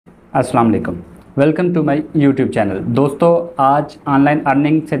अस्सलाम वालेकुम। Welcome to my YouTube channel. दोस्तों, आज ऑनलाइन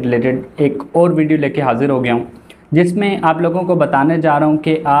अर्निंग से रिलेटेड एक और वीडियो लेके हाज़िर हो गया हूँ, जिसमें आप लोगों को बताने जा रहा हूँ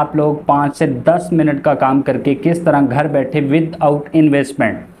कि आप लोग 5 से 10 मिनट का काम करके किस तरह घर बैठे विदाउट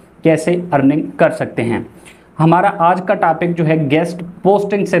इन्वेस्टमेंट कैसे अर्निंग कर सकते हैं। हमारा आज का टॉपिक जो है गेस्ट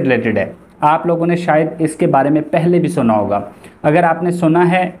पोस्टिंग से रिलेटेड है। आप लोगों ने शायद इसके बारे में पहले भी सुना होगा। अगर आपने सुना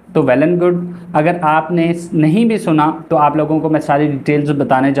है तो वेल एंड गुड, अगर आपने नहीं भी सुना तो आप लोगों को मैं सारी डिटेल्स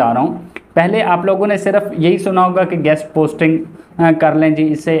बताने जा रहा हूँ। पहले आप लोगों ने सिर्फ यही सुना होगा कि गेस्ट पोस्टिंग कर लें जी,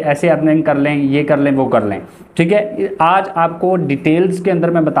 इससे ऐसे अर्निंग कर लें, ये कर लें, वो कर लें। ठीक है, आज आपको डिटेल्स के अंदर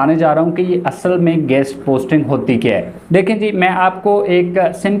मैं बताने जा रहा हूँ कि ये असल में गेस्ट पोस्टिंग होती क्या है। देखें जी, मैं आपको एक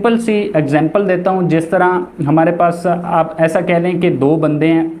सिंपल सी एग्जांपल देता हूँ। जिस तरह हमारे पास आप ऐसा कह लें कि दो बंदे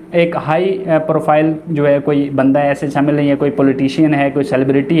हैं, एक हाई प्रोफाइल जो है कोई बंदा है, ऐसे शामिल नहीं है, कोई पॉलिटिशियन है, कोई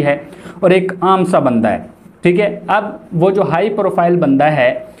सेलिब्रिटी है, और एक आम सा बंदा है। ठीक है, अब वो जो हाई प्रोफाइल बंदा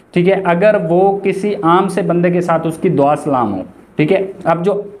है, ठीक है, अगर वो किसी आम से बंदे के साथ उसकी दुआ सलाम हो, ठीक है, अब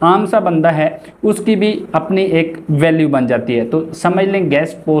जो आम सा बंदा है उसकी भी अपनी एक वैल्यू बन जाती है। तो समझ लें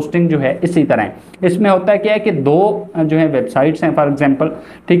गेस्ट पोस्टिंग जो है इसी तरह है। इसमें होता है क्या है कि दो जो है वेबसाइट्स हैं फॉर एग्जांपल।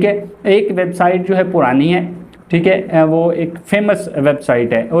 ठीक है, एक वेबसाइट जो है पुरानी है, ठीक है, वो एक फेमस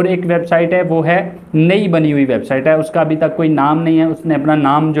वेबसाइट है, और एक वेबसाइट है वो है नई बनी हुई वेबसाइट है, उसका अभी तक कोई नाम नहीं है, उसने अपना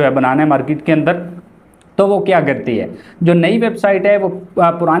नाम जो है बनाना है मार्केट के अंदर। तो वो क्या करती है, जो नई वेबसाइट है वो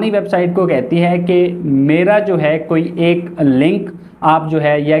पुरानी वेबसाइट को कहती है कि मेरा जो है कोई एक लिंक आप जो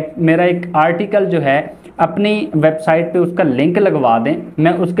है, या मेरा एक आर्टिकल जो है अपनी वेबसाइट पे उसका लिंक लगवा दें,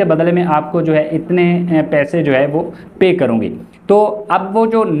 मैं उसके बदले में आपको जो है इतने पैसे जो है वो पे करूँगी। तो अब वो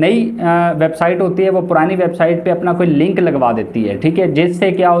जो नई वेबसाइट होती है वो पुरानी वेबसाइट पे अपना कोई लिंक लगवा देती है। ठीक है,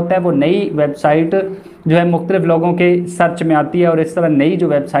 जिससे क्या होता है वो नई वेबसाइट जो है मुख्तलिफ लोगों के सर्च में आती है, और इस तरह नई जो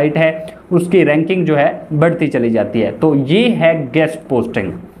वेबसाइट है उसकी रैंकिंग जो है बढ़ती चली जाती है। तो ये है गेस्ट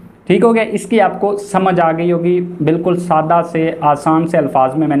पोस्टिंग। ठीक हो गया, इसकी आपको समझ आ गई होगी। बिल्कुल सादा से आसान से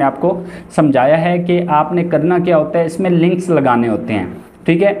अल्फाज में मैंने आपको समझाया है कि आपने करना क्या होता है, इसमें लिंक्स लगाने होते हैं।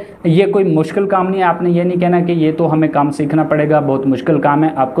 ठीक है, ये कोई मुश्किल काम नहीं है। आपने ये नहीं कहना कि ये तो हमें काम सीखना पड़ेगा, बहुत मुश्किल काम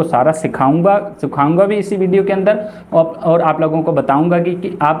है। आपको सारा सिखाऊंगा भी इसी वीडियो के अंदर, और आप लोगों को बताऊंगा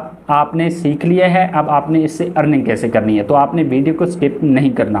कि आपने सीख लिया है, अब आपने इससे अर्निंग कैसे करनी है। तो आपने वीडियो को स्किप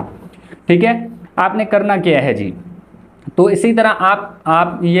नहीं करना। ठीक है, आपने करना क्या है जी। तो इसी तरह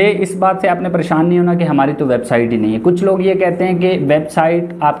आप ये इस बात से आपने परेशान नहीं होना कि हमारी तो वेबसाइट ही नहीं है। कुछ लोग ये कहते हैं कि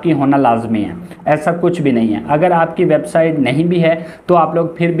वेबसाइट आपकी होना लाजमी है, ऐसा कुछ भी नहीं है। अगर आपकी वेबसाइट नहीं भी है तो आप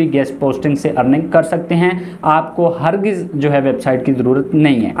लोग फिर भी गेस्ट पोस्टिंग से अर्निंग कर सकते हैं। आपको हरगिज़ जो है वेबसाइट की ज़रूरत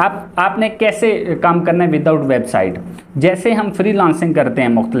नहीं है। आपने कैसे काम करना है विदाउट वेबसाइट। जैसे हम फ्रीलांसिंग करते हैं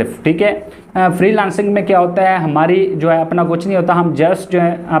मुख्तलिफ, ठीक है, फ्रीलांसिंग में क्या होता है, हमारी जो है अपना कुछ नहीं होता, हम जस्ट जो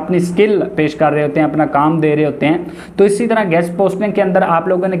है अपनी स्किल पेश कर रहे होते हैं, अपना काम दे रहे होते हैं। तो इसी तरह गेस्ट पोस्टिंग के अंदर आप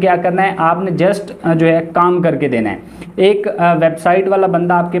लोगों ने क्या करना है, आपने जस्ट जो है काम करके देना है। एक वेबसाइट वाला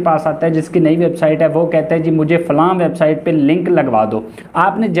बंदा आपके पास आता है जिसकी नई वेबसाइट है, वो कहता है जी मुझे फलां वेबसाइट पे लिंक लगवा दो।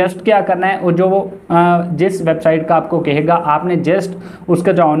 आपने जस्ट क्या करना है, वो जो वो जिस वेबसाइट का आपको कहेगा, आपने जस्ट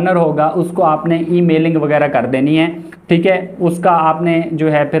उसका जो ऑनर होगा उसको आपने ईमेलिंग वगैरह कर देनी है। ठीक है, उसका आपने जो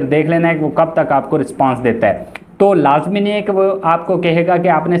है फिर देख लेना है कि वो कब तक आपको रिस्पांस देता है। तो लाजमी नहीं है कि वो आपको कहेगा कि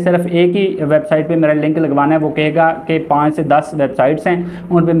आपने सिर्फ एक ही वेबसाइट पे मेरा लिंक लगवाना है। वो कहेगा कि 5 से 10 वेबसाइट्स हैं,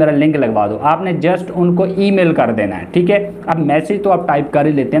 उन पे मेरा लिंक लगवा दो। आपने जस्ट उनको ईमेल कर देना है। ठीक है, अब मैसेज तो आप टाइप कर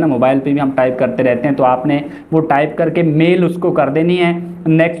ही लेते हैं ना, मोबाइल पे भी हम टाइप करते रहते हैं। तो आपने वो टाइप करके मेल उसको कर देनी है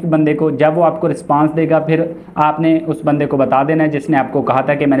नेक्स्ट बंदे को। जब वो आपको रिस्पांस देगा फिर आपने उस बंदे को बता देना है जिसने आपको कहा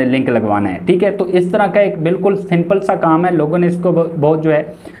था कि मैंने लिंक लगवाना है। ठीक है, तो इस तरह का एक बिल्कुल सिंपल सा काम है। लोगों ने इसको बहुत जो है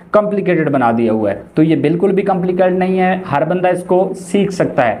कॉम्प्लिकेटेड बना दिया हुआ है। तो ये बिल्कुल भी कॉम्प्लिकेटेड नहीं है, हर बंदा इसको सीख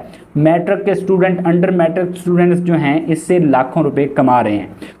सकता है। मैट्रिक के स्टूडेंट, अंडर मैट्रिक स्टूडेंट्स जो हैं इससे लाखों रुपए कमा रहे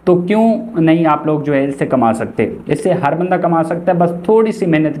हैं। तो क्यों नहीं आप लोग जो है इससे कमा सकते। इससे हर बंदा कमा सकता है, बस थोड़ी सी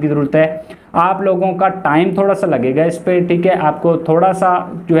मेहनत की ज़रूरत है। आप लोगों का टाइम थोड़ा सा लगेगा इस पर। ठीक है, आपको थोड़ा सा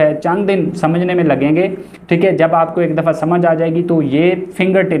जो है चंद दिन समझने में लगेंगे। ठीक है, जब आपको एक दफ़ा समझ आ जाएगी तो ये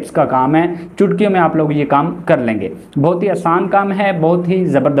फिंगर टिप्स का काम है, चुटकियों में आप लोग ये काम कर लेंगे। बहुत ही आसान काम है, बहुत ही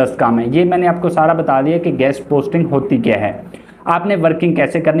ज़बरदस्त काम है। ये मैंने आपको सारा बता दिया कि गेस्ट पोस्टिंग होती क्या है, आपने वर्किंग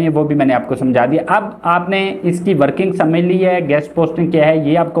कैसे करनी है वो भी मैंने आपको समझा दिया। अब आपने इसकी वर्किंग समझ ली है, गेस्ट पोस्टिंग क्या है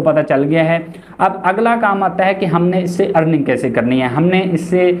ये आपको पता चल गया है। अब अगला काम आता है कि हमने इससे अर्निंग कैसे करनी है, हमने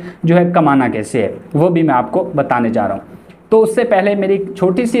इससे जो है कमाना कैसे है, वो भी मैं आपको बताने जा रहा हूँ। तो उससे पहले मेरी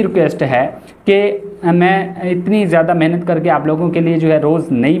छोटी सी रिक्वेस्ट है कि मैं इतनी ज़्यादा मेहनत करके आप लोगों के लिए जो है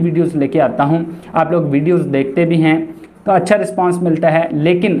रोज़ नई वीडियोस लेके आता हूँ। आप लोग वीडियोस देखते भी हैं तो अच्छा रिस्पांस मिलता है,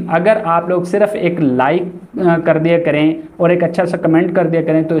 लेकिन अगर आप लोग सिर्फ एक लाइक कर दिया करें और एक अच्छा सा कमेंट कर दिया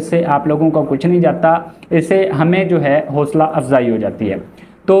करें तो इससे आप लोगों का कुछ नहीं जाता, इससे हमें जो है हौसला अफजाई हो जाती है।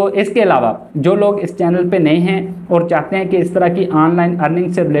 तो इसके अलावा जो लोग इस चैनल पे नए हैं और चाहते हैं कि इस तरह की ऑनलाइन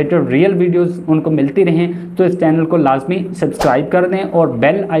अर्निंग से रिलेटेड रियल वीडियोस उनको मिलती रहें, तो इस चैनल को लाजमी सब्सक्राइब कर दें और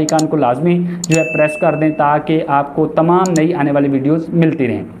बेल आइकन को लाजमी जो है प्रेस कर दें, ताकि आपको तमाम नई आने वाली वीडियोस मिलती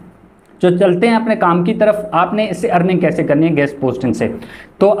रहें। जो चलते हैं अपने काम की तरफ, आपने इससे अर्निंग कैसे करनी है गेस्ट पोस्टिंग से।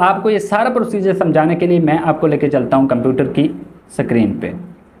 तो आपको ये सारा प्रोसीजर समझाने के लिए मैं आपको लेके चलता हूँ कंप्यूटर की स्क्रीन पे।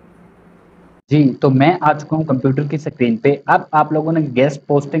 जी, तो मैं आ चुका हूँ कंप्यूटर की स्क्रीन पे। अब आप लोगों ने गेस्ट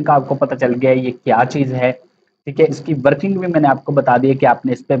पोस्टिंग का आपको पता चल गया है ये क्या चीज़ है, ठीक है। इसकी वर्किंग भी मैंने आपको बता दी है कि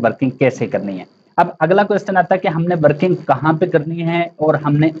आपने इस पे वर्किंग कैसे करनी है। अब अगला क्वेश्चन आता है कि हमने वर्किंग कहाँ पे करनी है और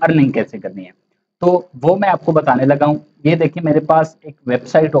हमने अर्निंग कैसे करनी है। तो वो मैं आपको बताने लगा हूँ। ये देखिए मेरे पास एक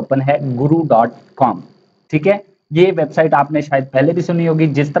वेबसाइट ओपन है guru.com, ठीक है। ये वेबसाइट आपने शायद पहले भी सुनी होगी।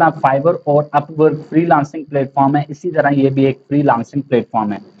 जिस तरह फाइवर और अपवर्क फ्रीलांसिंग प्लेटफॉर्म है, इसी तरह ये भी एक फ्रीलांसिंग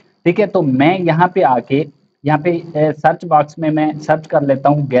प्लेटफॉर्म है, ठीक है। तो मैं यहाँ पे आके यहाँ पे सर्च बॉक्स में मैं सर्च कर लेता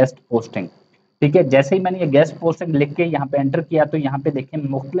हूँ गेस्ट पोस्टिंग, ठीक है। जैसे ही मैंने ये गेस्ट पोस्टिंग लिख के यहाँ पे एंटर किया, तो यहाँ पे देखिए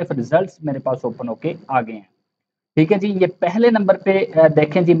मुख्तलिफ रिजल्ट्स मेरे पास ओपन होके आ गए हैं, ठीक है जी। ये पहले नंबर पे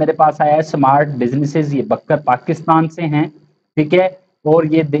देखें जी, मेरे पास आया है स्मार्ट बिजनेसेस, ये बक्कर पाकिस्तान से हैं, ठीक है। और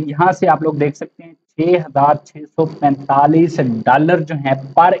ये यहाँ से आप लोग देख सकते हैं $6,645 जो है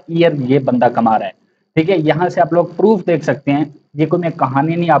पर ईयर ये बंदा कमा रहा है, ठीक है। यहाँ से आप लोग प्रूफ देख सकते हैं, ये कोई मैं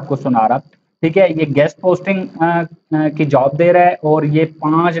कहानी नहीं आपको सुना रहा, ठीक है। ये गेस्ट पोस्टिंग की जॉब दे रहा है और ये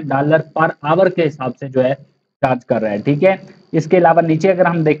 $5 पर आवर के हिसाब से जो है चार्ज कर रहा है, ठीक है। इसके अलावा नीचे अगर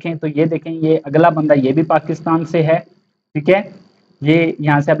हम देखें तो ये देखें, ये अगला बंदा ये भी पाकिस्तान से है, ठीक है। ये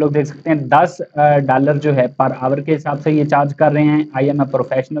यहाँ से आप लोग देख सकते हैं $10 जो है पर आवर के हिसाब से ये चार्ज कर रहे हैं। I M a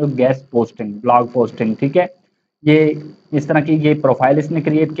professional guest posting blog posting, ठीक है। ये इस तरह की ये प्रोफाइल इसने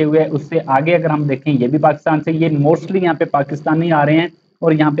क्रिएट किए हुए है। उससे आगे अगर हम देखें, ये भी पाकिस्तान से, ये मोस्टली यहाँ पे पाकिस्तानी आ रहे हैं।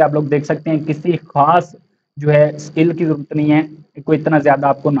 और यहाँ पे आप लोग देख सकते हैं किसी खास जो है स्किल की जरूरत नहीं है, कोई इतना ज्यादा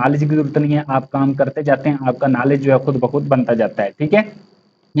आपको नॉलेज की जरूरत नहीं है। आप काम करते जाते हैं, आपका नॉलेज जो है खुद ब खुद बनता जाता है, ठीक है।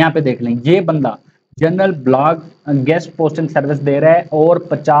 यहाँ पे देख लें, ये बंदा general blog guest posting service दे रहा है और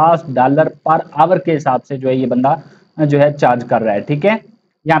 $50 पर आवर के हिसाब से जो है ये बंदा जो है चार्ज कर रहा है, ठीक है।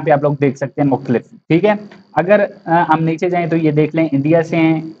 यहाँ पे आप लोग देख सकते हैं मुख्तलिफ, ठीक है। अगर हम नीचे जाएं तो ये देख लें इंडिया से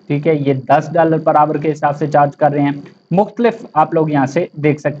हैं, ठीक है। ये $10 पर आवर के हिसाब से चार्ज कर रहे हैं। मुख्तलिफ आप लोग यहाँ से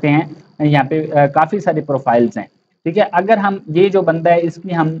देख सकते हैं, यहाँ पे काफ़ी सारी प्रोफाइल्स हैं, ठीक है। अगर हम ये जो बंदा है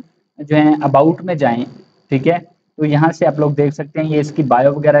इसकी हम जो है अबाउट में जाएं, ठीक है, तो यहाँ से आप लोग देख सकते हैं ये इसकी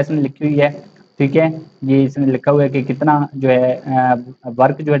बायो वगैरह इसने लिखी हुई है, ठीक है। ये इसने लिखा हुआ है कि कितना जो है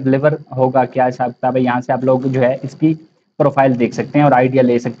वर्क जो है डिलीवर होगा, क्या हिसाब किताब है। यहाँ से आप लोग जो है इसकी प्रोफाइल देख सकते हैं और आइडिया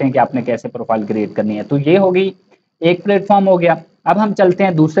ले सकते हैं कि आपने कैसे प्रोफाइल क्रिएट करनी है। तो ये होगी एक प्लेटफॉर्म हो गया। अब हम चलते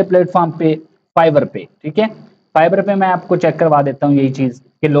हैं दूसरे प्लेटफॉर्म पे, फाइवर पे, ठीक है। फाइवर पे मैं आपको चेक करवा देता हूँ यही चीज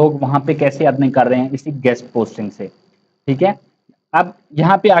कि लोग वहां पे कैसे अर्निंग कर रहे हैं इसी गेस्ट पोस्टिंग से, ठीक है। अब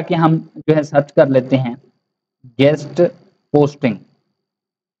यहाँ पे आके हम जो है सर्च कर लेते हैं गेस्ट पोस्टिंग।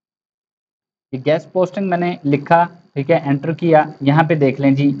 ये गेस्ट पोस्टिंग मैंने लिखा, ठीक है, एंटर किया। यहाँ पे देख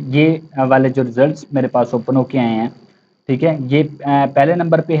लें जी, ये वाले जो रिजल्ट्स मेरे पास ओपन होके आए हैं, ठीक है। ये पहले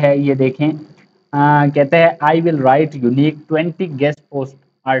नंबर पे है, ये देखें कहता है I will write unique 20 guest post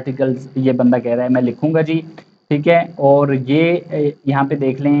articles. ये बंदा कह रहा है मैं लिखूंगा जी, ठीक है। और ये यहाँ पे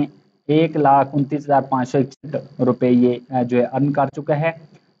देख लें $1,29,561 ये जो है अर्न कर चुका है,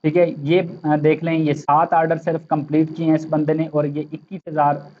 ठीक है। ये देख लें, ये 7 ऑर्डर सिर्फ कंप्लीट किए हैं इस बंदे ने और ये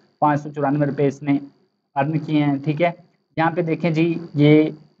 $21,594 इसने अर्न किए हैं, ठीक है। यहाँ पे देखें जी,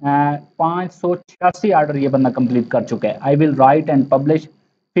 ये 586 ऑर्डर ये बंदा कंप्लीट कर चुका है। I will write and publish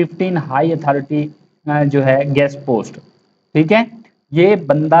 15 high authority जो है गेस्ट पोस्ट, ठीक है। ये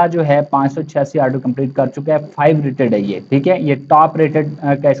बंदा जो है 586 ऑर्डर कंप्लीट कर चुका है। 5 रेटेड है ये, ठीक है। ये टॉप रेटेड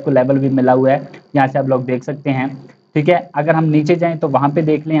का इसको लेवल भी मिला हुआ है, यहाँ से आप लोग देख सकते हैं, ठीक है। अगर हम नीचे जाएं तो वहां पे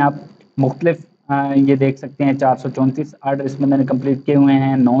देख लें आप मुख्तलिफ ये देख सकते हैं 434 ऑर्डर इसमें मैंने कंप्लीट किए हुए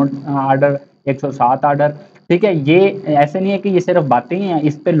हैं। नोट ऑर्डर 107 ऑर्डर, ठीक है। ये ऐसे नहीं है कि ये सिर्फ बातें ही हैं,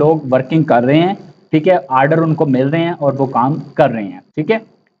 इस पे लोग वर्किंग कर रहे हैं, ठीक है। ऑर्डर उनको मिल रहे हैं और वो काम कर रहे हैं, ठीक है।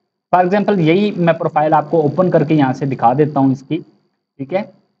 फॉर एग्जाम्पल यही मैं प्रोफाइल आपको ओपन करके यहाँ से दिखा देता हूँ इसकी, ठीक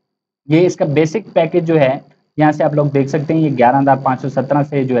है। ये इसका बेसिक पैकेज जो है, यहाँ से आप लोग देख सकते हैं, ये 11,517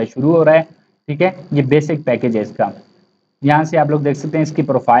 से जो है शुरू हो रहा है, ठीक है। ये बेसिक पैकेज है इसका। यहाँ से आप लोग देख सकते हैं इसकी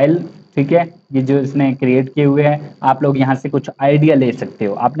प्रोफाइल, ठीक है। ये जो इसने क्रिएट किए हुए हैं, आप लोग यहाँ से कुछ आइडिया ले सकते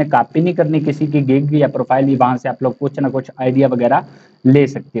हो। आपने कॉपी नहीं करनी किसी की गिग या प्रोफाइल, ये वहाँ से आप लोग कुछ ना कुछ आइडिया वगैरह ले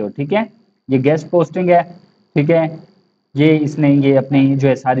सकते हो, ठीक है। ये गेस्ट पोस्टिंग है, ठीक है। ये इसने ये अपनी जो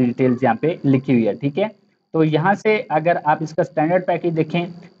है सारी डिटेल्स यहाँ पे लिखी हुई है, ठीक है। तो यहाँ से अगर आप इसका स्टैंडर्ड पैकेज देखें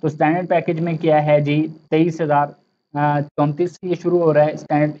तो स्टैंडर्ड पैकेज में क्या है जी, 23,034 से ये शुरू हो रहा है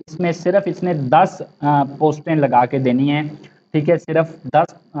स्टैंडर्ड। इसमें सिर्फ इसने 10 पोस्टें लगा के देनी है, ठीक है, सिर्फ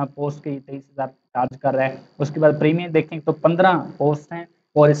 10 पोस्ट के 23,000 चार्ज कर रहा है। उसके बाद प्रीमियम देखें तो 15 पोस्ट हैं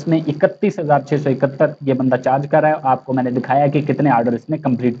और इसमें 31,671 ये बंदा चार्ज कर रहा है। आपको मैंने दिखाया कि कितने ऑर्डर इसने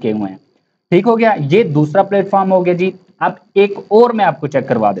कंप्लीट किए हुए हैं। ठीक हो गया, ये दूसरा प्लेटफॉर्म हो गया जी। अब एक और मैं आपको चेक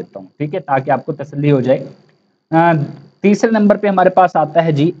करवा देता हूँ, ठीक है, ताकि आपको तसल्ली हो जाए। तीसरे नंबर पे हमारे पास आता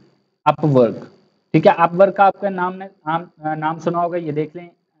है जी अपवर्क। ठीक है, अपवर्क का आपका नाम सुना होगा, ये देख लें,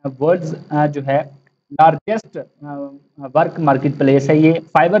 वर्ल्ड्स जो है लार्जेस्ट वर्क मार्केट प्लेस है। ये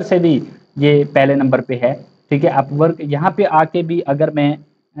फाइबर से भी ये पहले नंबर पे है। ठीक है, अपवर्क यहाँ पे आके भी अगर मैं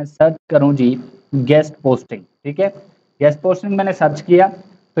सर्च करूँ जी गेस्ट पोस्टिंग, ठीक है, गेस्ट पोस्टिंग मैंने सर्च किया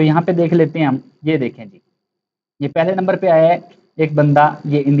तो यहाँ पे देख लेते हैं हम। ये देखें जी, ये पहले नंबर पे आया है एक बंदा,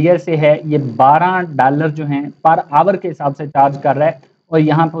 ये इंडिया से है। ये $12 जो हैं पर आवर के हिसाब से चार्ज कर रहा है। और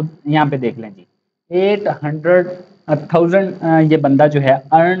यहाँ पे देख लें जी 800,000 ये बंदा जो है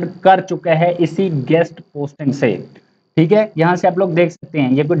अर्न कर चुका है इसी गेस्ट पोस्टिंग से। ठीक है, यहाँ से आप लोग देख सकते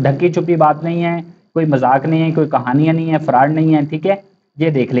हैं, ये कोई ढकी छुपी बात नहीं है, कोई मजाक नहीं है, कोई कहानियां नहीं है, फ्रॉड नहीं है। ठीक है,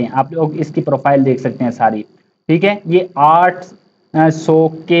 ये देख लें आप लोग, इसकी प्रोफाइल देख सकते हैं सारी। ठीक है, ये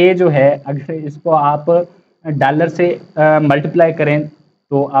 800K जो है, अगर इसको आप डॉलर से मल्टीप्लाई करें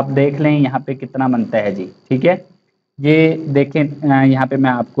तो आप देख लें यहाँ पे कितना बनता है जी। ठीक है, ये देखें, यहाँ पे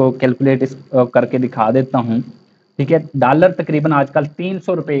मैं आपको कैलकुलेट करके दिखा देता हूँ। ठीक है, डॉलर तकरीबन आजकल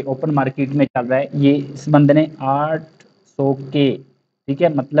 300 रुपये ओपन मार्केट में चल रहा है। ये इस बंदे ने 800K, ठीक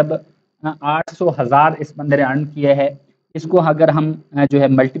है, मतलब 800,000 इस बंदे ने अर्न किया है। इसको अगर हम जो है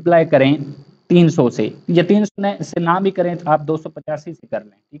मल्टीप्लाई करें 300 से, या 300 से ना भी करें तो आप 285 से कर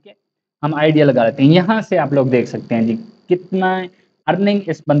लें। ठीक है, हम आइडिया लगा लेते हैं। यहाँ से आप लोग देख सकते हैं जी कितना अर्निंग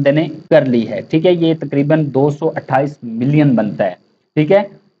इस बंदे ने कर ली है। ठीक है, ये तकरीबन 228 मिलियन बनता है। ठीक है,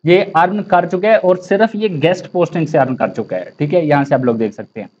 ये अर्न कर चुका है और सिर्फ ये गेस्ट पोस्टिंग से अर्न कर चुका है। ठीक है, यहाँ से आप लोग देख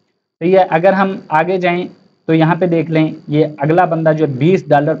सकते हैं। तो ये अगर हम आगे जाएं तो यहाँ पे देख लें, ये अगला बंदा जो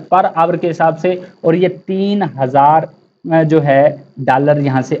 $20 पर आवर के हिसाब से, और ये 3,000 जो है डॉलर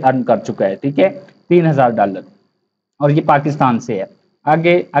यहाँ से अर्न कर चुका है। ठीक है, $3,000, और ये पाकिस्तान से है।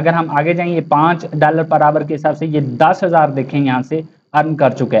 आगे अगर हम आगे जाएं, ये $5 पर आवर के हिसाब से ये 10,000 देखें यहाँ से अर्न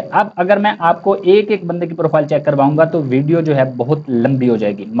कर चुका है। अब अगर मैं आपको एक एक बंदे की प्रोफाइल चेक करवाऊंगा तो वीडियो जो है बहुत लंबी हो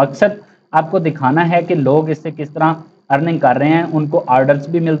जाएगी। मकसद आपको दिखाना है कि लोग इससे किस तरह अर्निंग कर रहे हैं, उनको ऑर्डर्स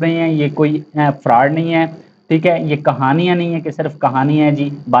भी मिल रहे हैं, ये कोई फ्रॉड नहीं है। ठीक है, ये कहानियां नहीं है कि सिर्फ कहानियां हैं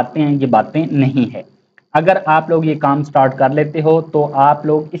जी, बातें हैं, ये बातें नहीं है। अगर आप लोग ये काम स्टार्ट कर लेते हो तो आप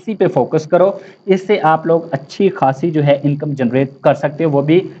लोग इसी पे फोकस करो, इससे आप लोग अच्छी खासी जो है इनकम जनरेट कर सकते हो, वो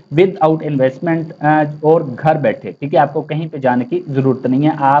भी विदाउट इन्वेस्टमेंट और घर बैठे। ठीक है, आपको कहीं पे जाने की ज़रूरत नहीं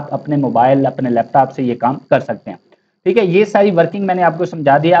है, आप अपने मोबाइल अपने लैपटॉप से ये काम कर सकते हैं। ठीक है, ये सारी वर्किंग मैंने आपको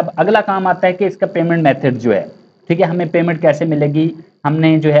समझा दी। अब अगला काम आता है कि इसका पेमेंट मेथड जो है, ठीक है, हमें पेमेंट कैसे मिलेगी।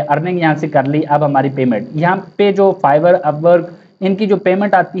 हमने जो है अर्निंग यहाँ से कर ली, अब हमारी पेमेंट यहाँ पे जो फाइवर अपवर्क इनकी जो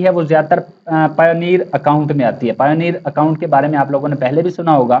पेमेंट आती है वो ज़्यादातर पायोनीर अकाउंट में आती है। पायोनीर अकाउंट के बारे में आप लोगों ने पहले भी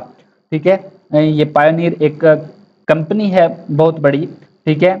सुना होगा। ठीक है, ये पायोनीर एक कंपनी है बहुत बड़ी।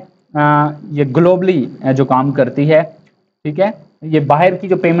 ठीक है, ये ग्लोबली जो काम करती है। ठीक है, ये बाहर की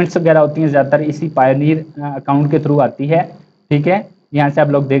जो पेमेंट्स वगैरह होती हैं ज़्यादातर इसी पायोनीर अकाउंट के थ्रू आती है। ठीक है, यहाँ से आप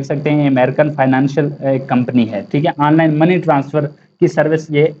लोग देख सकते हैं, अमेरिकन फाइनेंशियल कंपनी है। ठीक है, ऑनलाइन मनी ट्रांसफ़र की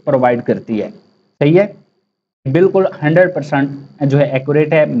सर्विस ये प्रोवाइड करती है। सही है, बिल्कुल 100% जो है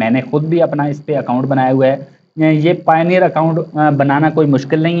एक्यूरेट है। मैंने खुद भी अपना इस पे अकाउंट बनाया हुआ है। ये पायनियर अकाउंट बनाना कोई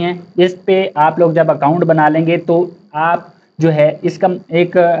मुश्किल नहीं है। इस पे आप लोग जब अकाउंट बना लेंगे तो आप जो है इसका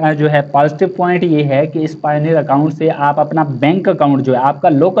एक जो है पॉजिटिव पॉइंट ये है कि इस पायनियर अकाउंट से आप अपना बैंक अकाउंट जो है आपका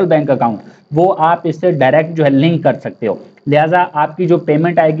लोकल बैंक अकाउंट, वो आप इससे डायरेक्ट जो है लिंक कर सकते हो। लिहाजा आपकी जो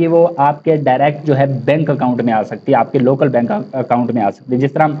पेमेंट आएगी वो आपके डायरेक्ट जो है बैंक अकाउंट में आ सकती है, आपके लोकल बैंक अकाउंट में आ सकती है।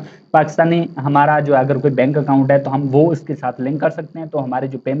 जिस तरह हम पाकिस्तानी हमारा जो अगर कोई बैंक अकाउंट है तो हम वो इसके साथ लिंक कर सकते हैं, तो हमारी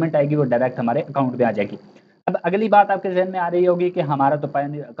जो पेमेंट आएगी वो डायरेक्ट हमारे अकाउंट में आ जाएगी। अब अगली बात आपके जहन में आ रही होगी कि हमारा तो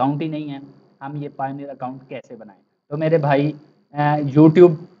पायनियर अकाउंट ही नहीं है, हम ये पायनियर अकाउंट कैसे बनाएं। तो मेरे भाई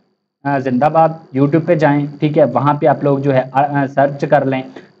यूट्यूब जिंदाबाद, यूट्यूब पे जाएं। ठीक है, वहाँ पे आप लोग जो है सर्च कर लें।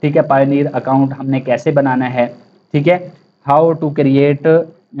 ठीक है, पायनियर अकाउंट हमने कैसे बनाना है। ठीक है, how to create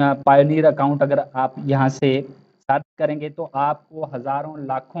Pioneer account, अगर आप यहाँ से सर्च करेंगे तो आपको हज़ारों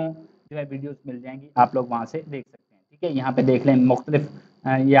लाखों जो है वीडियोस मिल जाएंगी, आप लोग वहाँ से देख सकते हैं। ठीक है, यहाँ पे देख लें मुख्तलिफ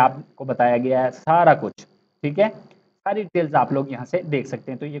ये आपको बताया गया है सारा कुछ। ठीक है, सारी डिटेल्स आप लोग यहाँ से देख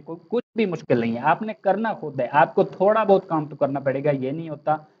सकते हैं। तो ये कुछ भी मुश्किल नहीं है, आपने करना खुद है। आपको थोड़ा बहुत काम तो करना पड़ेगा, ये नहीं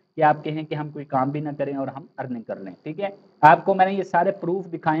होता कि आप कहें कि हम कोई काम भी ना करें और हम अर्निंग कर लें। ठीक है, आपको मैंने ये सारे प्रूफ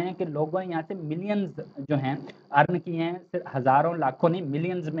दिखाए हैं कि लोगों ने यहाँ से मिलियंस जो हैं अर्न किए हैं, सिर्फ हज़ारों लाखों नहीं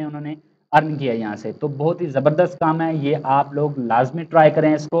मिलियंस में उन्होंने अर्न किया यहाँ से। तो बहुत ही ज़बरदस्त काम है ये, आप लोग लाजमी ट्राई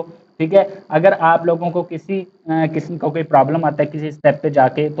करें इसको। ठीक है। अगर आप लोगों को किसी को कोई प्रॉब्लम आता है किसी स्टेप पे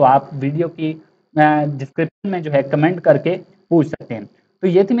जाके, तो आप वीडियो की डिस्क्रिप्शन में जो है कमेंट करके पूछ सकते हैं। तो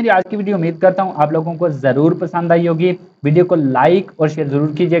ये थी मेरी आज की वीडियो। उम्मीद करता हूँ आप लोगों को ज़रूर पसंद आई होगी। वीडियो को लाइक और शेयर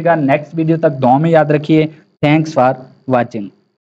ज़रूर कीजिएगा। नेक्स्ट वीडियो तक दुआ में याद रखिए। Thanks for watching.